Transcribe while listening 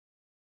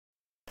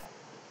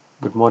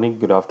Good morning,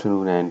 good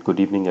afternoon, and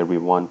good evening,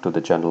 everyone, to the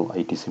channel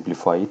IT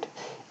Simplified.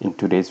 In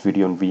today's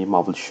video on Veeam, I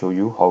will show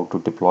you how to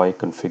deploy,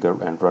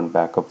 configure, and run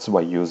backups by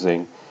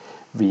using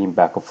Veeam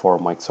Backup for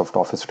Microsoft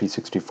Office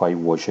 365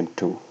 version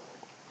 2.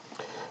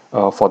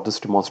 For this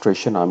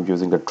demonstration, I'm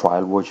using a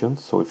trial version.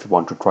 So if you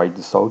want to try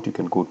this out, you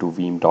can go to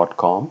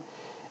veeam.com,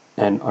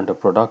 and under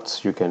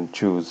products, you can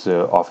choose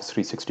Office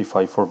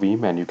 365 for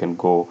Veeam, and you can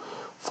go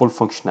full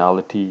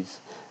functionalities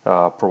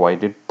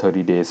provided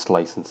 30 days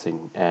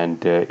licensing.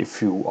 And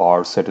if you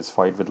are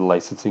satisfied with the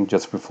licensing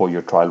just before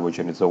your trial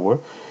version is over,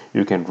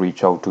 you can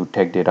reach out to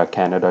Tech Data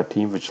Canada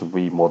team, which will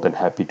be more than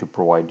happy to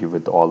provide you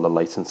with all the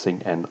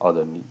licensing and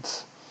other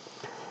needs.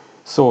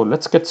 So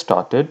let's get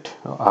started.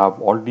 I've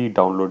already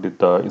downloaded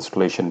the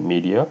installation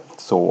media.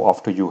 So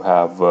after you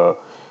have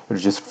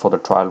registered for the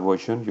trial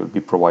version, you'll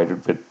be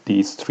provided with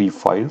these three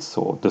files.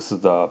 So this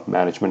is the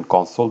management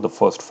console, the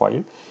first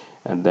file,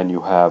 and then you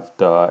have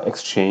the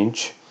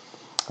Exchange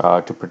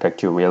to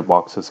protect your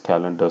mailboxes,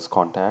 calendars,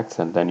 contacts,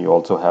 and then you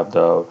also have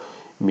the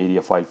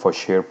media file for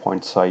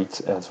SharePoint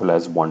sites as well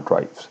as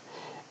OneDrive.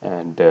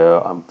 And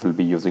I will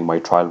be using my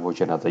trial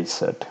version as I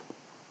said.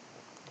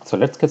 So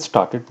let's get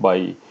started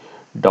by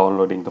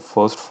downloading the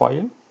first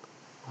file.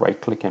 Right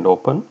click and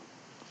open.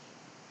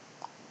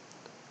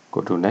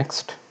 Go to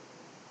next.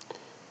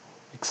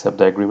 Accept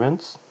the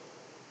agreements.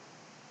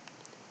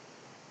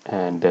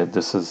 And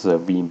this is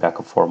Veeam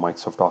Backup for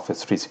Microsoft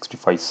Office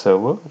 365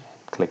 server.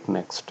 Click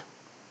next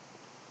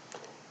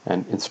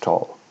and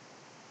install.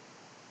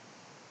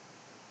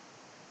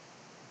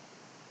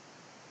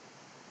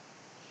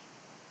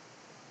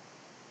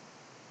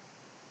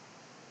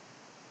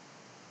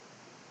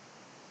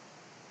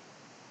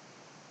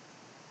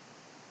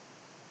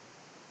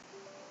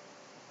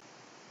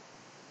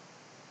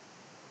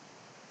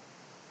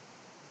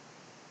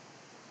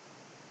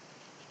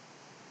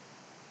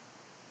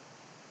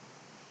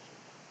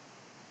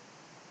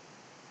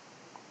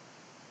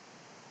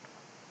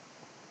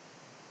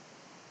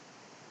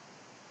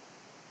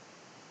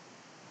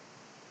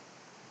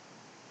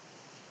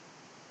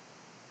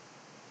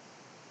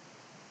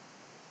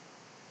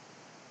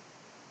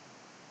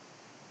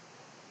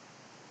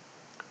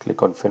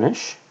 Click on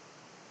finish.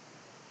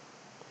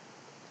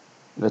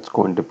 Let's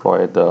go and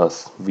deploy the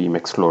Veeam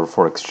Explorer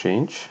for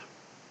Exchange.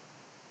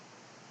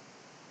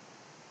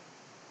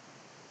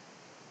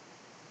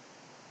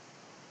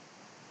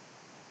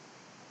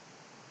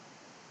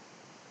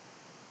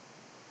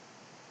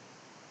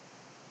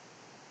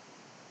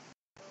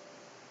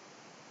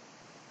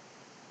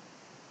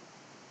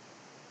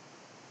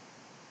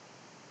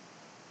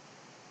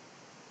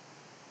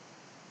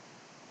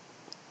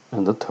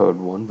 And the third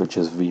one, which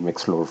is Veeam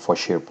Explorer for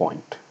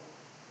SharePoint.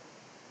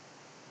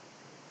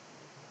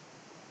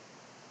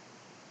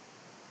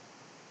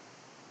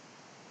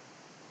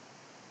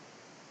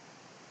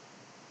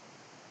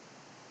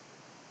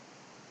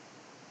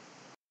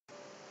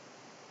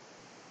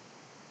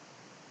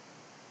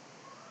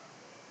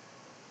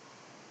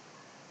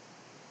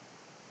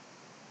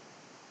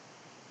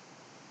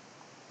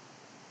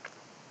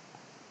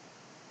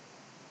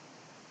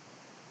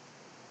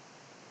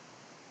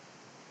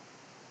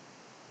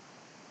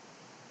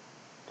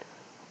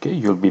 Okay,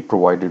 you'll be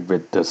provided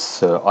with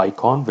this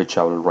icon, which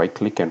I will right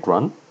click and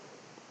run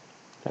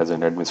as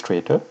an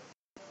administrator.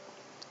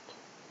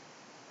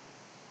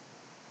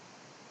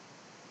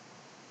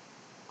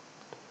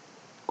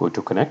 Go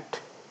to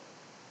connect.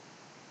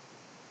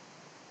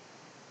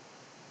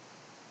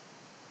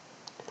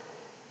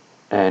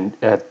 And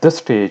at this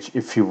stage,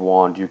 if you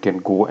want, you can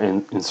go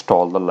and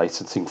install the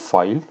licensing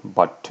file,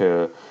 but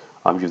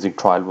I'm using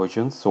trial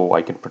version, so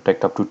I can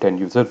protect up to 10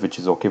 users, which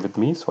is okay with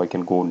me. So I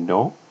can go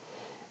no.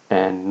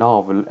 And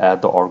now we'll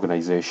add the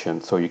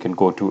organization. So you can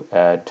go to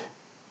add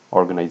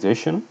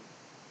organization.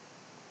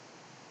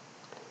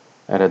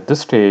 And at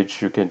this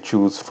stage, you can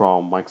choose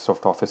from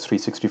Microsoft Office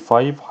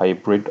 365,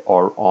 hybrid,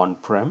 or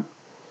on-prem.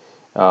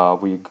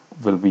 We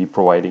will be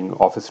providing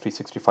Office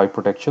 365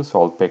 protection,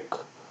 so I'll pick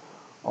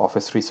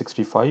Office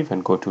 365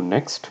 and go to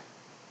next.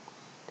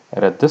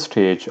 And at this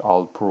stage,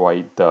 I'll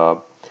provide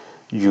the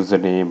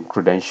username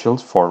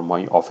credentials for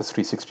my Office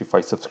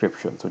 365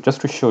 subscription. So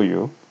just to show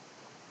you,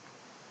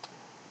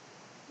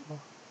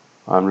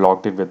 I'm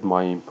logged in with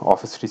my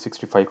Office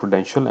 365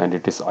 credential, and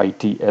it is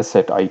its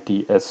at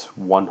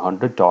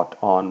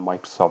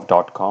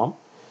its100.onmicrosoft.com.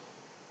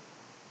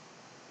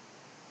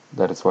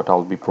 That is what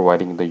I'll be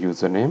providing in the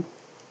username.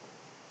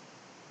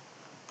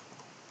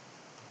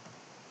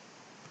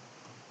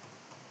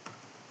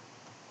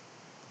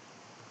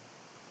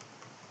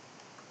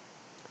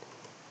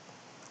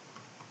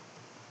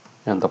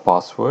 And the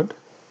password,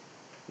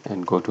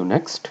 and go to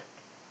next.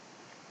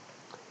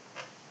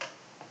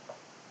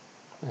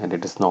 And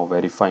it is now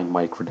verifying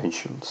my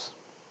credentials.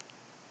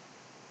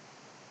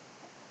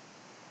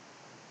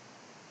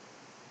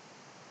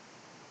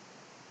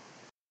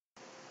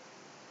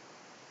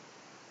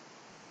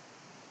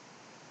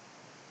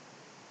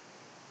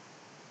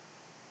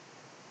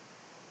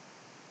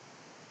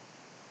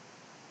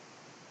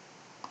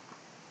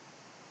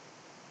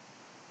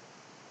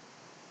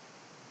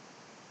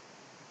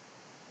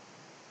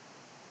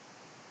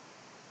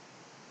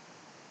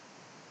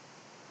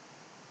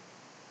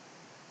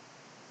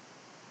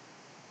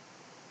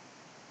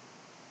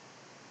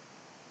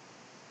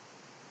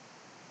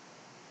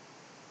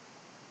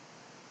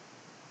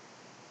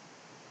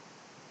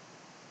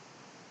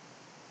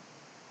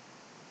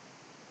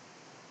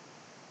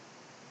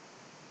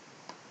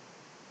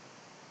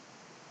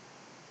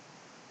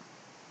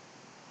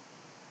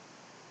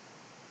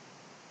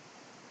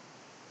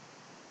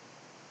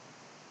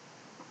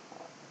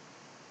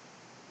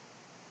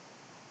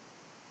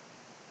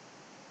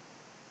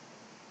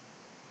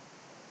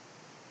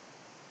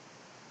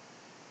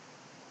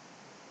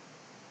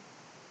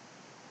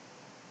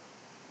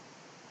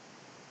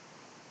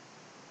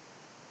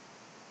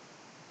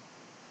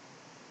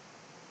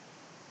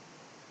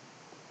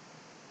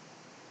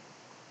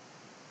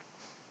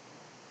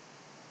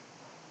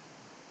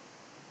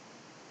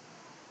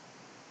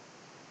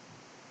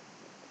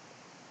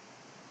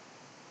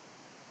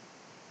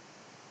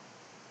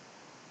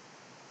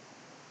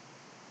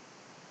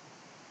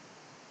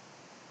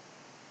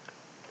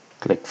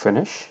 Click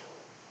finish,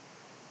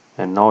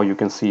 and now you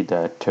can see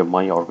that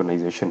my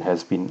organization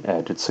has been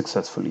added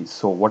successfully.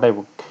 So what I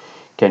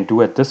can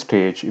do at this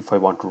stage, if I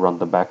want to run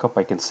the backup,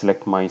 I can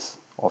select my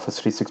Office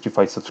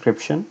 365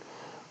 subscription,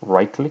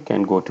 right click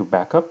and go to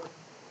backup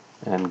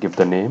and give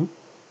the name.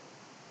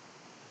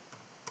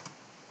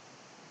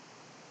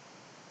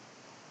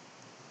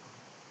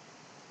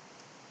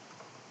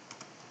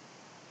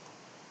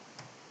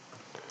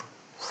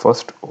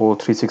 First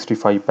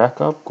O365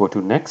 backup, go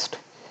to next,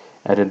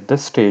 and at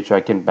this stage I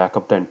can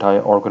backup the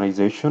entire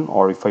organization,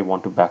 or if I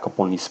want to backup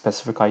only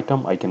specific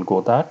item, I can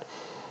go that.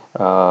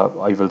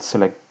 I will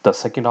select the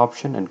second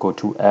option and go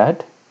to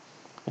add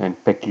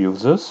and pick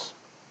users.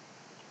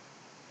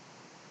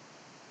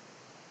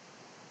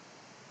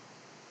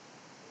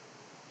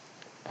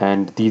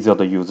 And these are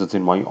the users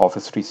in my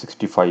Office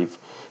 365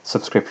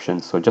 subscription.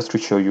 So just to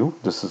show you,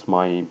 this is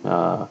my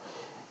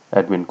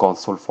admin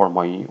console for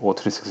my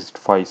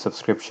O365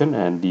 subscription,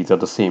 and these are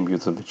the same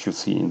users which you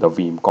see in the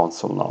Veeam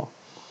console now.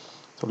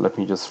 So let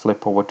me just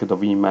flip over to the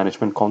Veeam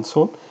management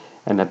console,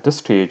 and at this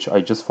stage I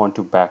just want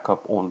to back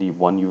up only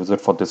one user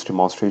for this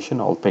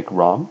demonstration. I'll pick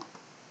Ram,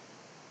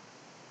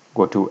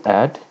 go to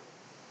add,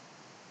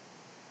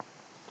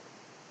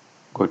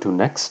 go to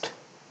next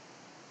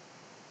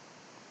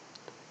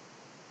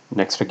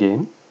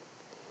again,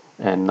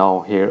 and now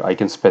here I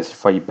can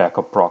specify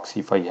backup proxy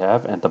if I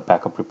have, and the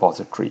backup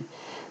repository.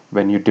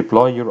 When you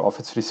deploy your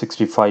Office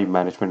 365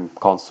 management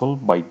console,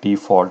 by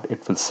default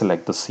it will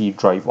select the C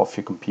drive of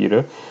your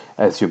computer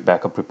as your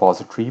backup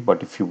repository,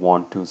 but if you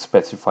want to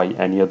specify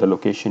any other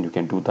location you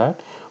can do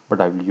that,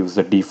 but I will use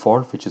the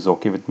default, which is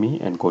okay with me,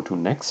 and go to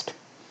next.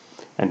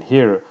 And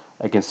here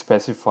I can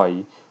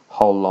specify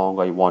how long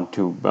I want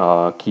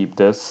to keep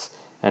this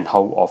and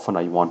how often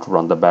I want to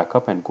run the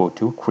backup, and go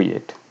to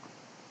create.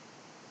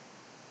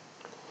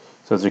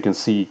 So as you can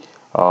see,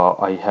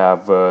 I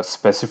have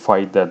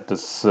specified that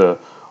this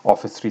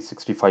Office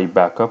 365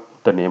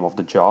 backup, the name of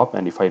the job,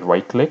 and if I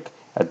right click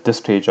at this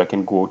stage I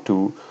can go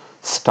to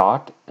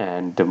start,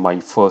 and my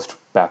first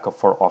backup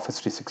for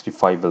Office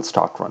 365 will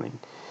start running.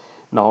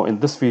 Now in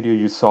this video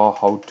you saw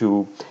how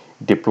to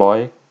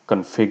deploy,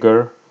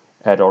 configure,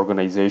 add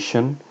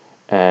organization,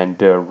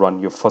 and run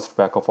your first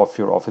backup of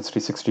your Office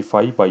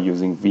 365 by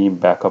using Veeam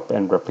backup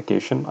and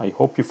replication. I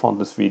hope you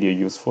found this video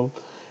useful.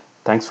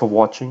 Thanks for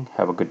watching.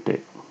 Have a good day.